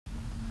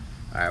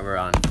Alright, we're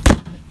on.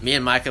 Me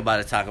and Micah about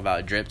to talk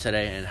about drip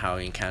today and how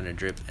we encounter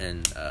drip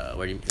and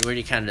where do you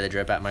encounter the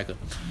drip at, Micah?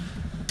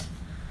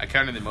 I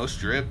counted the most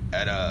drip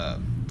at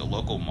the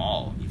local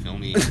mall. You feel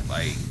me?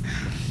 Like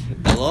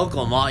the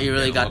local mall. You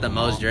really the got the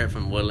most mall. drip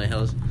from Woodland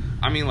Hills.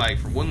 I mean, like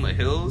from Woodland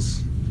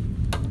Hills.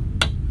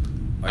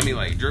 I mean,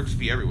 like drips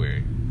be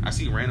everywhere. I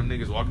see random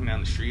niggas walking down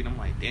the street. I'm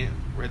like, damn,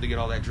 where'd they get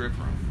all that drip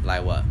from?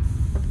 Like what?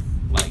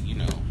 Like, you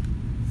know,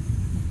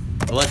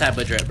 What type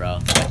of drip, bro?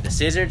 Like the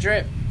scissor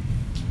drip,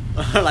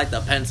 or like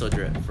the pencil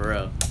drip? For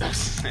real.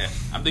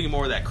 I'm thinking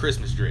more of that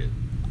Christmas drip.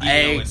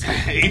 Hey.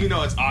 Even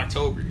though it's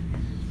October.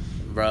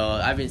 Bro,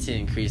 I've been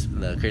seeing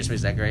the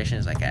Christmas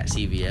decorations like at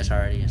CVS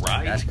already.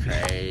 Right. That's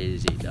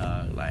crazy,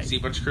 dog. Like, See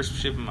a bunch of Christmas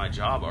shit in my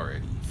job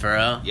already. for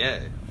real? Yeah.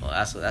 Well,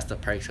 that's the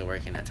perks of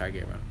working at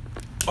Target, bro.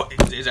 Oh,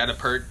 is that a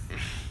perk?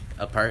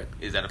 A perk?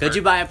 Is that a perk? Could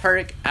you buy a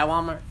perk at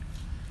Walmart?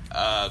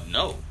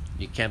 No.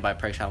 You can't buy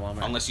perks at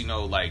Walmart. Unless you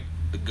know, like,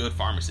 the good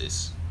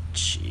pharmacists.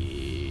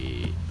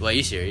 Gee. Wait,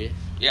 you serious?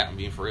 Yeah, I'm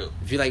being for real.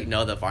 If you like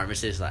know the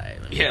pharmacist, like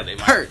Yeah,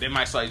 perk. they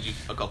might slide you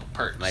a couple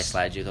perks. Might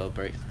slide you a couple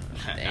perks.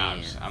 Nah,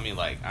 Damn. I mean,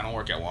 like, I don't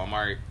work at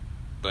Walmart,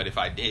 but if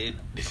I did,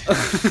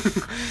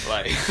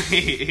 like,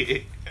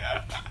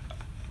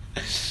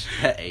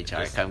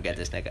 HR, come get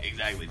this nigga.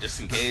 exactly, just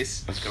in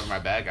case, just cover my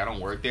back. I don't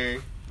work there,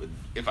 but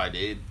if I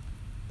did,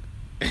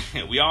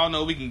 we all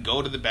know we can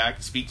go to the back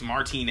and speak to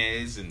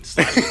Martinez and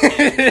slide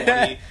with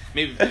 20,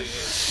 maybe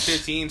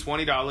 $15,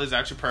 $20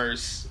 at your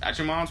purse, at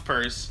your mom's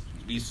purse,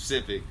 to be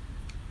specific.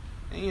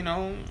 And, you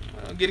know,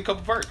 get a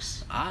couple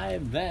perks. I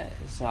bet.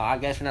 So I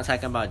guess we're not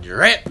talking about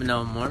drip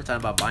no more. We're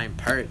talking about buying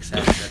perks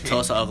at the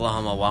Tulsa,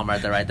 Oklahoma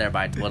Walmart. They're right there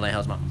by Woodland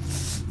Hills Mall.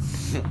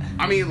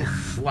 I mean,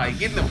 like,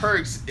 getting the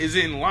perks is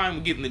in line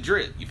with getting the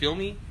drip. You feel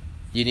me?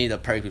 You need a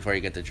perk before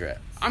you get the drip.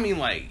 I mean,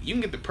 like, you can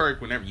get the perk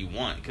whenever you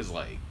want, because,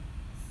 like,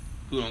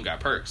 who don't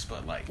got perks?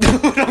 But, like, Who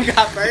don't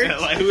got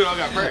perks? like, who don't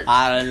got perks?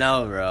 I don't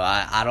know, bro.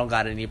 I don't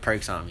got any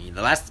perks on me.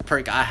 The last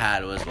perk I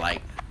had was,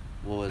 like,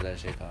 what was that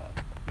shit called?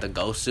 The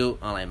ghost suit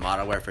on, like,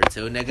 Modern Warfare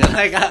 2, nigga.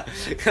 Like,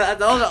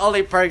 those are the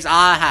only perks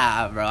I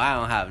have, bro. I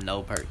don't have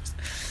no perks.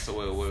 So,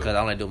 what, Because I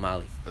only do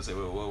Molly. let's say,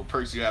 what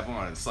perks you have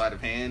on? Sleight of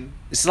hand?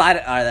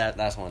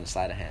 That's one, the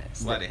sleight of hand.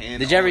 Sleight of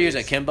hand? Did you ever use a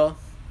always. Kimbo?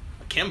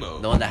 Kimbo?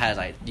 The one that has,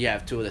 like, you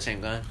have two of the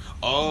same gun?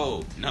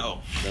 Oh, no.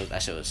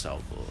 That shit was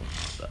so cool.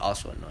 But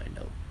also annoying,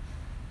 though.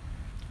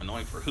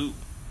 Annoying for who?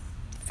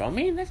 From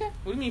me, nigga?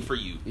 What do you mean for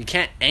you? You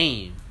can't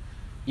aim.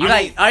 You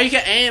you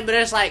can aim, but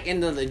it's like in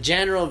the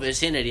general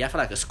vicinity. I feel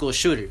like a school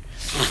shooter.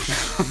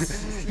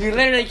 You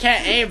literally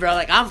can't aim, bro.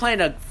 Like, I'm playing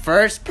a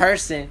first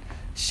person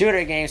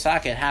shooter game so I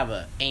can have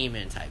a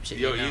aiming type shit.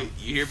 Yo, you know?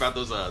 you hear about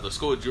those the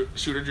school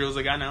shooter drills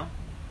they got now?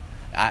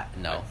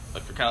 No.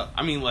 Like for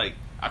I mean, like,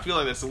 I feel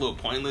like that's a little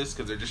pointless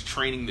because they're just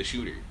training the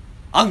shooter.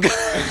 I'm good.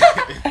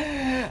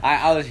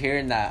 I was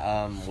hearing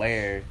that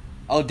where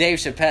Dave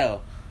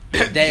Chappelle.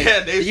 Yeah, Dave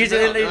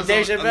Chappelle.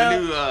 Dave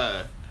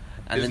Chappelle.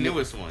 His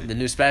newest one. The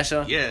new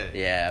special? Yeah.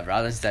 Yeah, bro.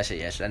 I listened to that shit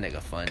yesterday. That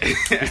nigga funny.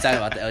 He's talking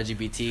about the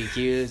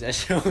LGBTQs. That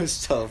shit was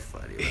so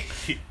funny,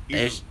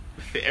 bro.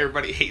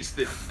 Everybody hates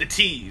the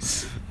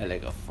T's. That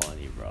nigga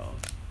funny, bro.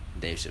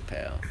 Dave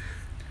Chappelle.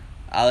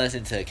 I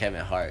listened to Kevin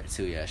Hart,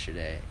 too,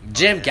 yesterday.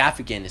 Jim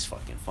Gaffigan is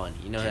fucking funny.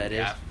 You know who that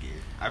is?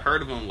 I've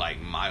heard of him,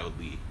 like,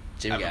 mildly.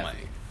 Jim I haven't, Gaffigan.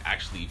 like,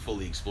 actually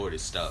fully explored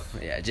his stuff.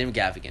 Yeah, Jim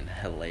Gaffigan.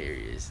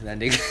 Hilarious. That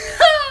nigga.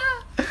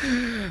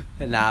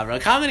 Nah, bro.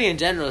 Comedy in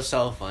general is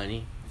so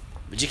funny.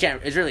 But you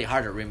can't. It's really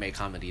hard to remake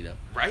comedy, though.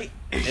 Right?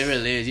 It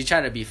really is. You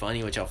try to be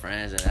funny with your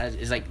friends, and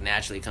it's like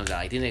naturally comes out.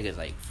 Like, these niggas,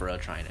 like, for real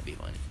trying to be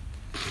funny.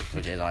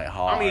 Which is, like,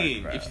 hard. I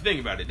mean, bro. if you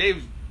think about it,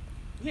 Dave,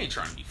 he ain't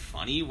trying to be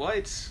funny.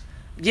 What?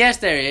 Yes,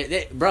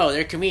 bro,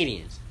 they're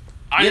comedians.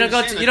 You're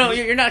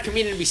not a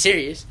comedian to be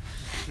serious.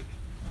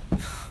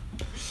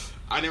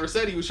 I never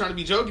said he was trying to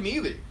be joking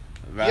either.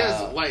 Bro. He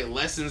has, like,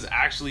 lessons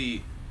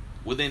actually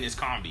within his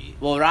comedy.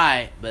 Well,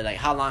 right, but, like,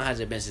 how long has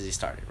it been since he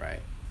started,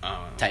 right?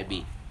 Type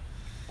B.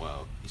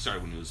 Well, he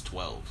started when he was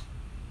 12.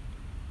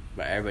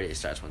 But everybody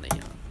starts when they're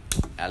young.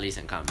 At least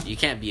in comedy. You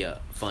can't be a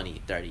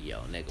funny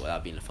 30-year-old nigga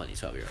without being a funny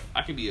 12-year-old.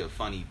 I can be a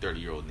funny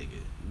 30-year-old nigga.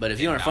 But if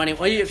you weren't funny,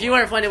 if you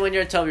weren't funny when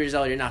you're 12 years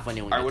old, you're not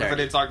funny when Alright, you're what 30. if I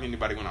didn't talk to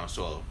anybody when I was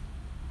 12?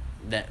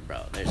 Then,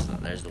 bro,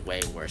 there's the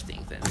way worse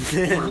things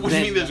than. What do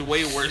you mean there's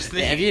way worse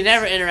things? If you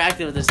never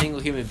interacted with a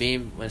single human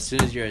being as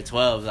soon as you're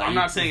 12, like, I'm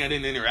not saying I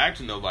didn't interact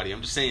with nobody.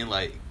 I'm just saying,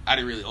 like, I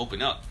didn't really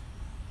open up.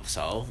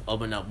 So,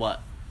 open up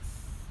what?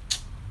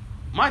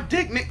 My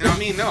dick, I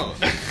mean, no.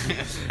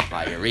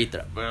 My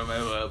urethra.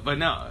 But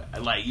no,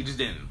 like, you just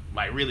didn't,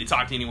 like, really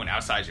talk to anyone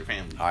outside your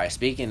family. Alright,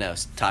 speaking of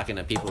talking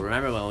to people,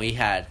 remember when we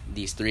had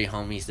these 3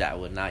 homies that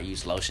would not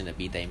use lotion to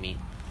beat their meat?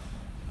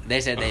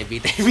 They said they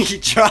beat their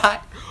meat dry.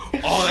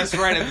 Oh, that's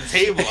right, at the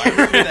table. I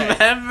remember that.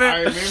 Remember? I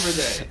remember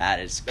that. That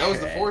is That was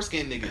the crazy.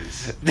 foreskin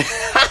niggas.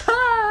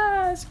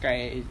 That's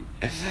crazy.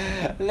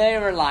 They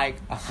were like,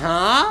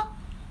 huh?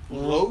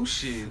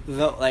 Lotion.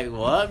 Like,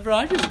 what, bro?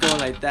 I just going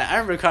like that. I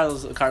remember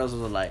Carlos was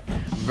like,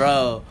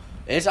 bro,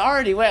 It's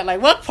already wet.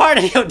 Like, what part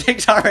of your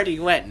dick's already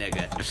wet,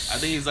 nigga? I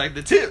think it's like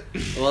the tip.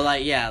 Well,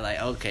 like, yeah,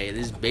 like, okay,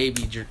 this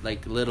baby,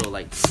 like, little,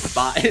 like,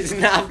 spot is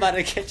not about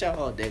to catch your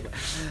whole dick.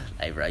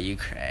 Like, bro, you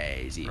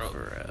crazy, Bro, for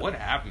real. what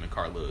happened to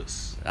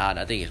Carlos? I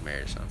think he's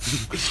married or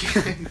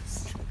something.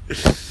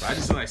 I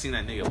just like seen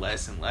that nigga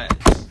less and less.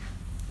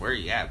 Where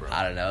he at, bro?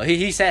 I don't know.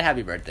 He said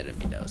happy birthday to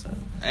me, though, so.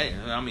 Hey,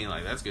 I mean,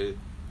 like, that's good.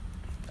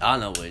 I don't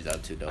know what he's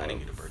up to, though. I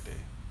didn't get a birthday.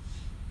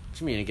 What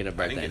you mean you didn't get a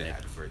I birthday, didn't get a Nick?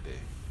 happy birthday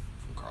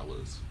from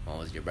Carlos. When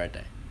was your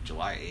birthday?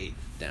 July 8th.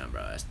 Damn,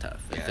 bro, that's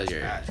tough. Yeah, Because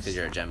that's fast.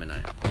 you're a Gemini.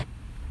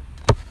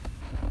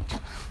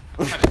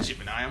 I'm not a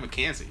Gemini. I'm a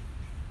Cancer.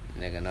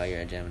 Nigga, no,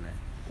 you're a Gemini.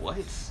 What?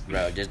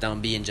 Bro, just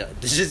don't be in July.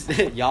 Just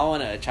y'all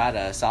want to try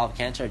to solve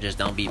cancer? Just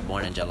don't be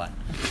born in July.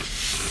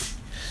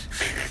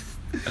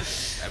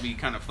 That'd be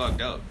kind of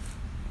fucked up.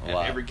 If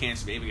Wow. every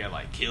cancer baby got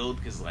like killed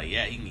because like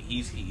yeah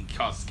he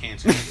causes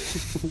cancer.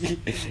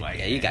 Like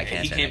Yeah, you got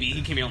cancer.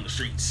 He can't be on the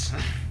streets.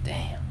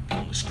 Damn,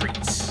 On the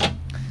streets.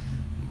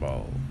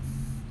 bro.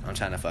 I'm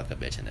trying to fuck a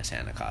bitch in a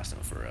Santa costume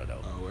for real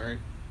though. Oh word.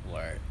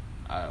 Word.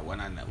 Why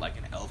not like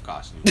an elf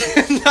costume?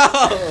 No.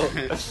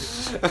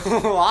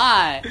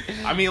 Why?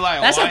 I mean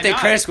like That's why something not?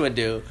 Chris would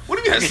do. What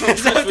do you mean that's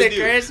That's something something Chris would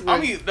do? Chris I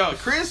would- mean no,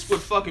 Chris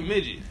would fucking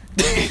midget.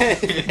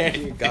 There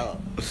you go.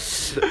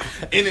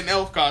 In an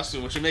elf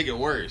costume, which would make it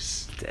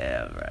worse.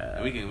 Damn,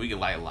 bro. We can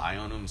like lie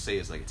on him and say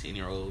it's like a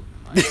 10-year-old.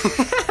 Like, get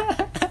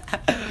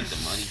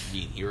the money for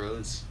being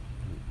heroes.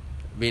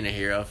 Being a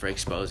hero for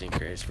exposing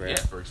Chris, bro. Yeah,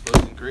 for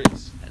exposing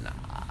Chris. Nah.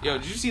 Yo,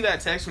 did you see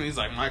that text when he's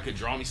like, Micah,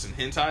 draw me some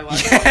hentai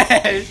like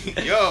Yes.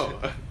 that? Yo.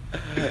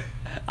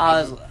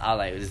 I was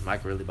like, is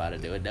Mike really about to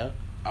do it though?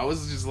 I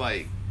was just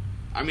like,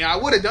 I mean, I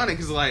would have done it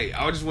because, like,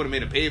 I just would have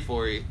made him pay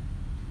for it.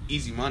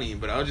 Easy money.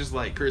 But I was just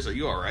like, Chris, are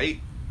you alright?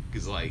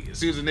 Because, like, as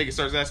soon as a nigga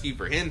starts asking you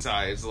for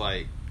hentai, it's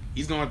like,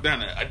 he's going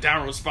down a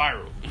downward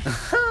spiral.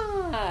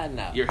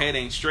 No. Your head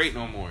ain't straight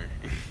no more.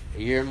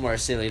 You're more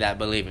silly that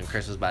believing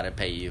Chris was about to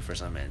pay you for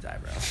some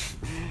hentai, bro.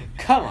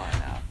 Come on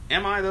now.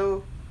 Am I,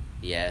 though?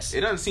 Yes.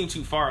 It doesn't seem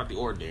too far out the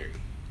ordinary.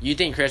 You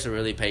think Chris would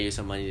really pay you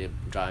some money to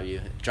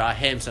draw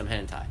him some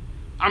hentai?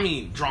 I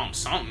mean, draw him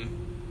something.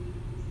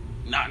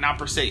 Not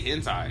per se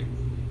hentai.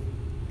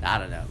 I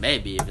don't know.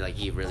 Maybe if like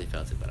he really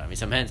felt it, but I mean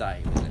some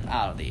hentai.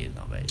 I don't think he's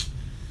gonna pay.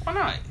 Why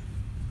not?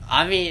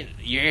 I mean,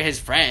 you're his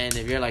friend.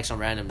 If you're like some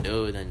random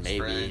dude, then His maybe.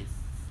 friend.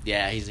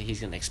 Yeah, he's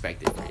gonna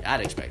expect it free.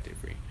 I'd expect it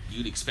free.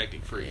 You'd expect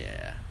it free.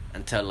 Yeah,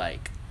 until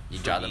like you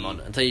draw the Free.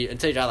 Mona, until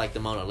you draw like the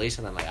Mona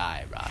Lisa, and I'm like, all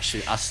right, bro,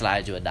 I'll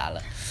slide you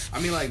 $1. I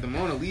mean, like, the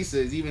Mona Lisa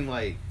is even,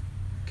 like,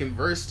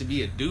 conversed to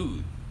be a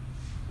dude.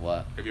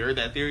 What? Have you heard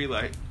that theory?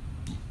 Like,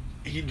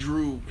 he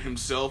drew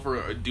himself or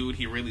a dude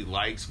he really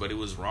likes, but it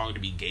was wrong to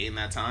be gay in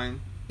that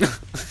time.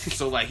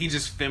 So, like, he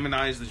just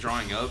feminized the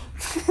drawing up.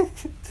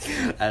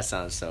 That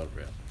sounds so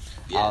real.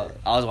 Yeah.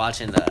 I was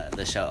watching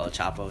the show El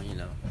Chapo, you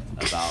know,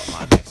 about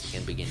my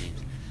Mexican beginnings.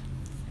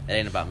 It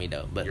ain't about me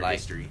though, but Your like,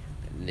 history.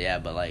 yeah,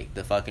 but like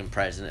the fucking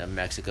president of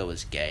Mexico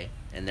was gay,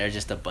 and there's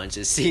just a bunch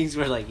of scenes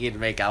where like he'd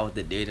make out with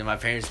the dude, and my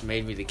parents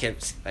made me to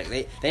skip,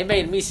 like they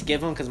made me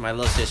skip him because my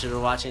little sisters were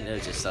watching. It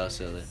was just so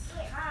silly.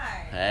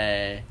 Hi.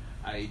 Hey,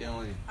 How you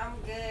doing? I'm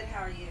good.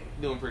 How are you?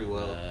 Doing pretty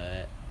well.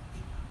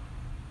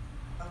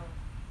 Oh.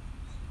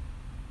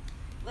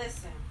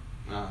 Listen.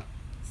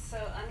 So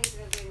I need to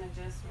go get an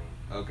adjustment.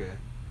 Okay.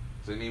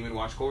 So you need me to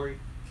watch Corey?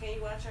 Can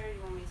you watch her? Or you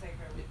want me to take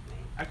her with me?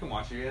 I can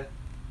watch her, yeah.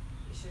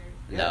 You sure?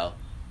 no,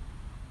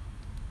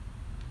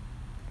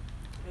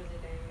 Really,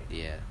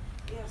 David? yeah,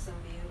 You have some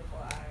beautiful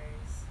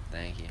eyes.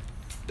 thank you.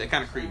 They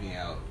kind of creep me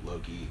out,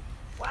 low-key.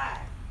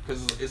 Why?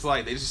 Because it's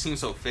like, they just seem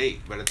so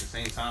fake, but at the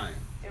same time,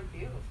 They're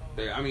beautiful.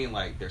 I mean,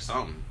 like, they're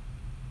something.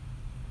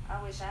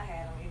 I wish I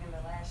had them, even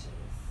the lashes.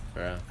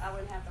 Bro, I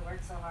wouldn't have to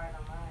work so hard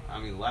on mine. I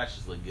mean,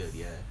 lashes look good,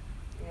 yeah.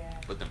 Yeah.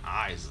 But them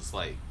eyes, it's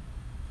like...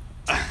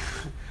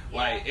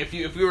 Like, if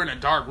we were in a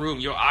dark room,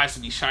 your eyes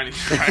would be shining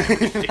bright.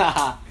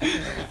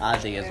 I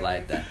think it's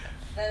like that.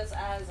 Those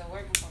eyes are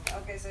working for me.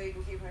 Okay, so you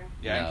can keep her.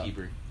 Yeah, I No. can keep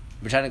her.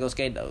 We're trying to go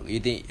skate though. You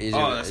think is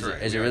Oh, it that's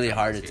right. is it Yeah, really we're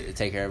hard trying to to skate.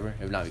 take care of her?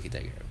 If not, we can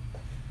take care of her.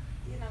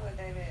 You know what,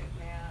 David?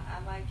 Now,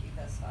 I like you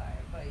thus far,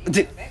 but you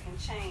know, that can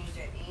change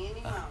at any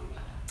moment.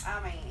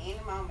 I mean, any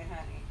moment,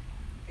 honey.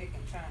 It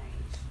can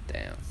change.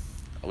 Damn,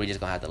 we just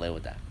gonna have to live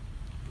with that.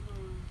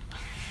 Mm.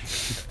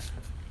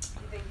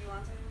 You think you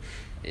want to?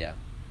 Yeah.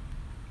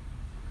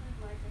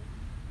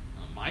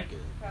 Okay, Micah. Micah.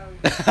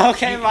 Probably.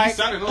 Okay, You Mike.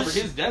 signing over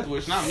his death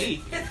wish, not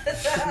me.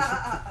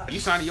 You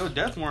signing your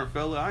death warrant,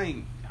 fella. I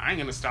ain't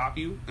gonna stop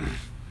you.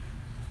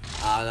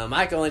 I don't know.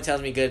 Mike only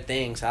tells me good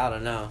things. So I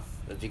don't know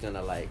if you're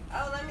gonna like.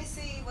 Oh, let me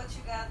see what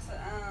you got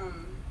to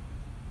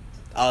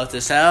Oh,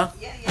 to sell.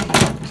 Yeah,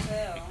 to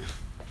sell.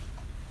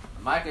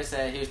 Micah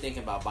said he was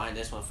thinking about buying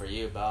this one for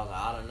you, but I was like,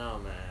 I don't know,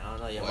 man. I don't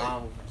know your What?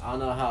 mom. I don't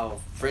know how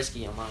frisky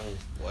your mom is.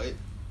 What?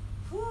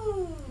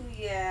 Whew,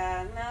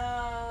 yeah,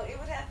 no, it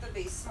would have to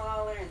be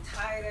smaller and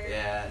tighter.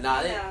 Yeah,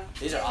 nah, Yeah,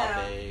 these are you all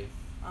know. big.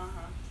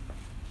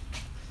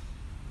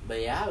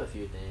 But yeah, I have a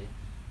few things.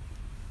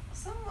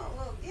 Someone,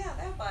 well, yeah,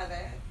 they'll buy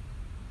that.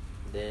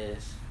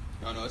 This.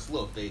 No, it's a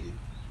little faded.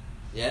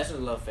 Yeah, this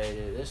one's a little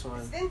faded. This It's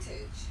one.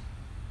 vintage.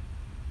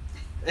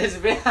 It's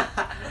been.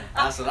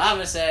 That's what I'm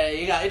gonna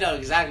say. You know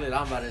exactly what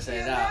I'm about to say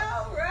You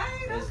now. know,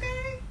 right? It's- Okay.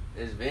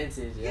 It's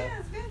vintage, Yeah, yeah.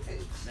 it's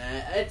vintage.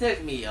 Man, it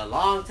took me a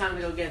long time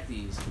to go get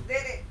these.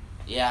 Did it?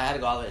 Yeah, I had to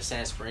go all the way to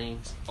Sand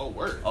Springs, Oh,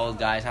 word. old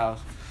guy's house.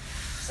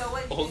 So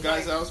what? you Old did,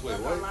 guy's like, house? Wait,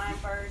 look what? Online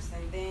first,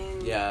 and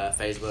then Yeah,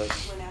 Facebook.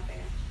 went out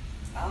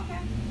there. Okay.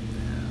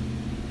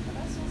 Well,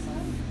 that's what's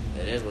up.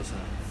 It is what's up.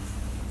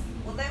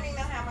 Well, let me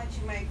know how much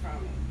you make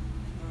from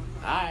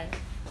it. Mhm. Alright,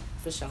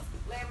 for sure.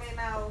 Let me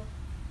know.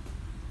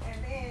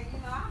 And then,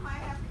 I might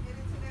have to get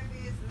into that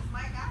business.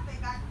 Mike, I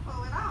think I can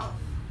pull it off.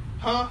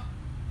 Huh?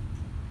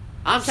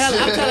 I'm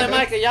telling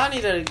Micah, y'all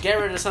need to get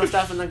rid of some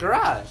stuff in the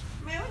garage.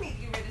 Man, we need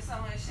to get rid of so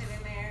much shit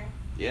in there.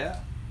 Yeah.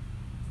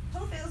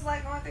 Who feels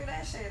like going through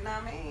that shit?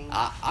 Not me.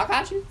 I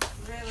got you.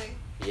 Really?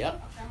 Yep.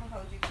 Okay, I'm gonna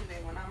hold you to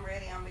that. When I'm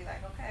ready, I'm gonna be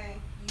like, okay,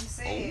 you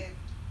said.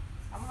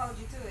 I'm gonna hold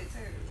you to it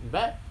too.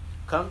 Bet.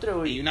 Come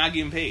through. You're not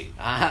getting paid.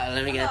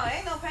 Let me No, get.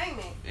 ain't no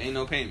payment. Ain't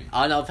no payment.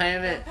 Oh, no The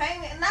payment.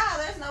 payment? No,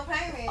 there's no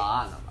payment. Oh,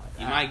 I know about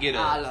that. You might get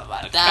I know a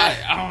about cut. that.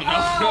 I don't know.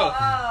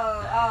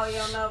 Oh, you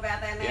don't know about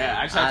that now? Yeah,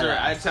 I just have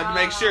to I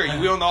make sure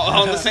we on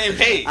the same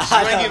page. You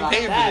I ain't know getting about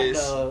paid that, for this.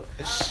 though. Okay,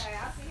 I see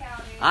how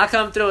it is. I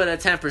come through with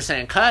a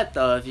 10% cut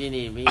though if you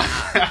need me.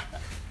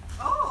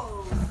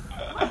 Oh,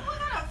 what kind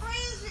of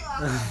friends you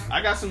are?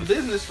 I got some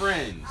business I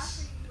friends.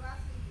 see you.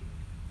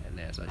 And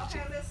that's what you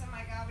Okay, listen,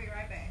 Mike, I'll be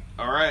right back.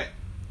 All right.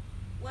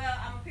 Well,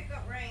 I'm gonna pick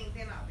up Rain,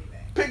 then I'll be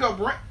back. Pick up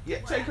rent. Yeah,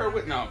 Well, take her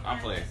with. No, I'll I'm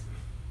pick playing. up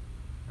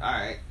All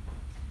right.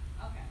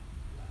 Okay.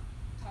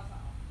 Well,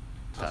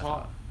 talk. That's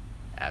all.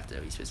 After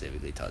we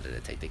specifically told her to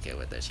take the kid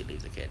with her, she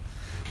leaves the kid.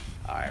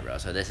 All right, bro.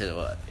 So this is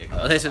what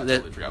this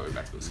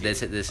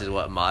is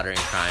what modern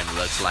crime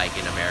looks like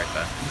in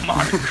America.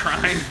 Modern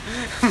crime.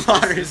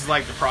 Modern. This is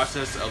like the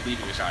process of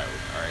leaving a child.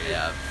 All right.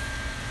 Yeah.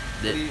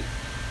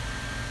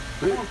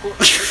 Come on,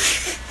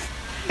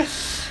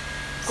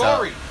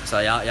 Corey. So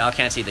y'all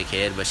can't see the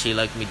kid, but she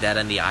looked me dead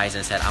in the eyes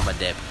and said, "I'm a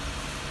dip."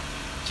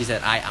 She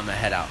said, I'm a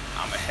head out."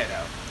 I'm a head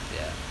out.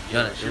 Yeah. You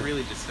Yeah, wanna she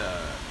really just.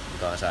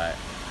 go inside?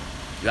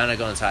 You wanna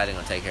go inside and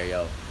go take care of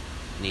your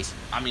niece?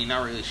 I mean,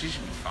 not really. She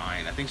should be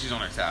fine. I think she's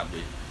on her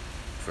tablet.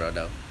 For real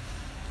though.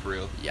 For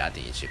real. Yeah, I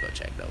think you should go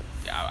check though.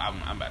 Yeah,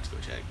 I'm about to go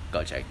check.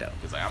 Go check though.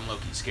 Cause like I'm low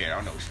key scared. I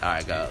don't know. What she's All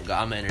right, go.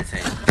 I'm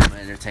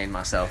gonna entertain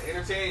myself.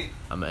 Entertain.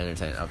 I'm gonna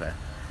entertain. Okay.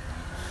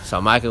 So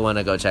Micah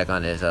wanna go check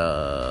on his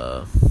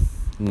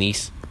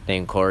niece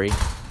named Corey,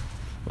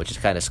 which is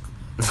kind of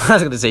I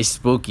was gonna say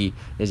spooky.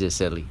 It's just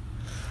silly.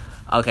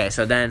 Okay,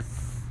 so then,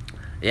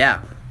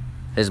 yeah,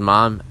 his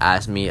mom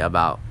asked me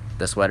about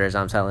the sweaters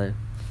I'm selling,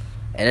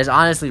 and it's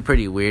honestly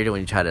pretty weird when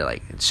you try to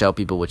like show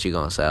people what you're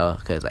gonna sell,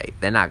 cause like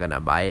they're not gonna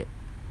buy it,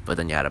 but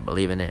then you gotta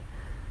believe in it.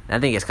 And I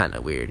think it's kind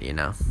of weird, you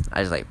know.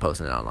 I just like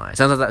posting it online.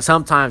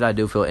 Sometimes I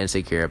do feel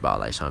insecure about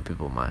like showing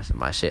people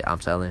my shit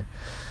I'm selling,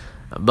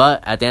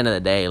 but at the end of the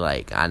day,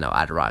 like I know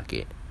I'd rock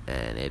it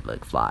and it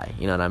look fly.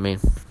 You know what I mean?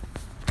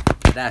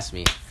 That's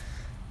me.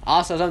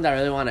 Also, something I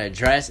really want to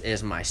address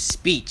is my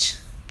speech.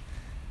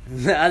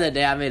 The other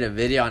day, I made a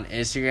video on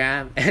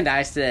Instagram, and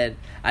I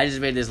just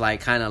made this like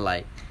kind of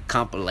like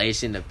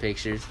compilation of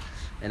pictures,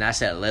 and I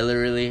said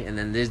literally, and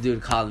then this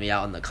dude called me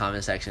out in the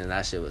comment section, and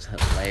that shit was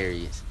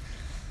hilarious.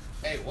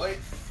 Hey, what?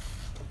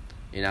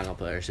 You're not gonna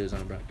put her shoes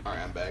on, bro? All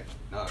right, I'm back.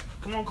 No,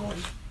 come on, Corey.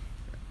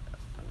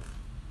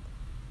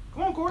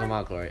 Come on, Corey. Come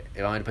on, Corey.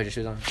 If I want me to put your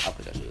shoes on, I'll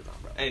put your shoes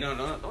on, bro. Hey, no,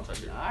 don't touch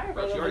her. Alright,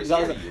 Bro, she already go,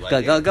 scared of you.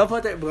 Like, go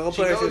put her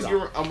she shoes knows on.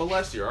 you're a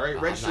molester, all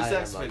right? Registered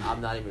sex offender.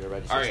 I'm not even a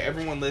registered. All right, sex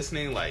everyone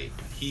listening, like,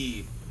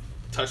 he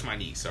touched my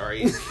niece, all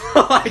right?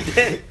 Oh, I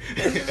did.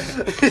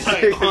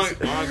 Like,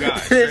 on God,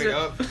 straight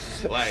up.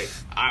 Like,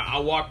 I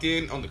walked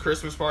in on the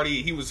Christmas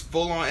party. He was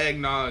full on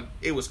eggnog.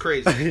 It was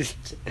crazy.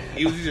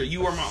 He was either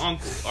you or my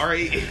uncle, all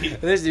right?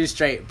 This dude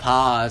straight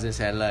paused and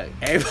said, "Look,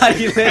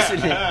 everybody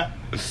listening."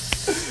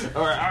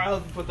 All right, I'll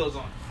help you put those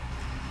on.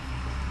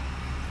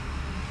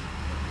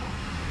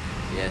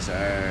 Yes,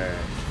 sir.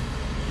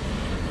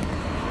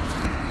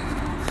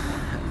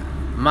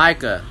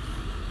 Micah,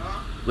 Huh?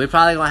 we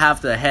probably gonna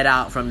have to head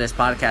out from this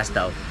podcast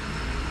though.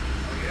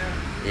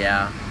 Oh, yeah?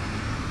 Yeah.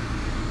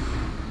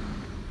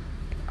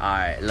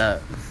 Alright,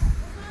 look.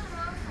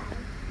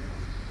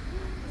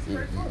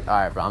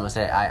 Alright, bro, I'm gonna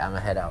say I'm gonna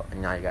head out.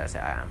 And now you gotta say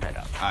I'm head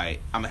out. All right,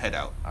 I'm going to head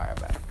out. Alright,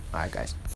 bye. Alright, guys.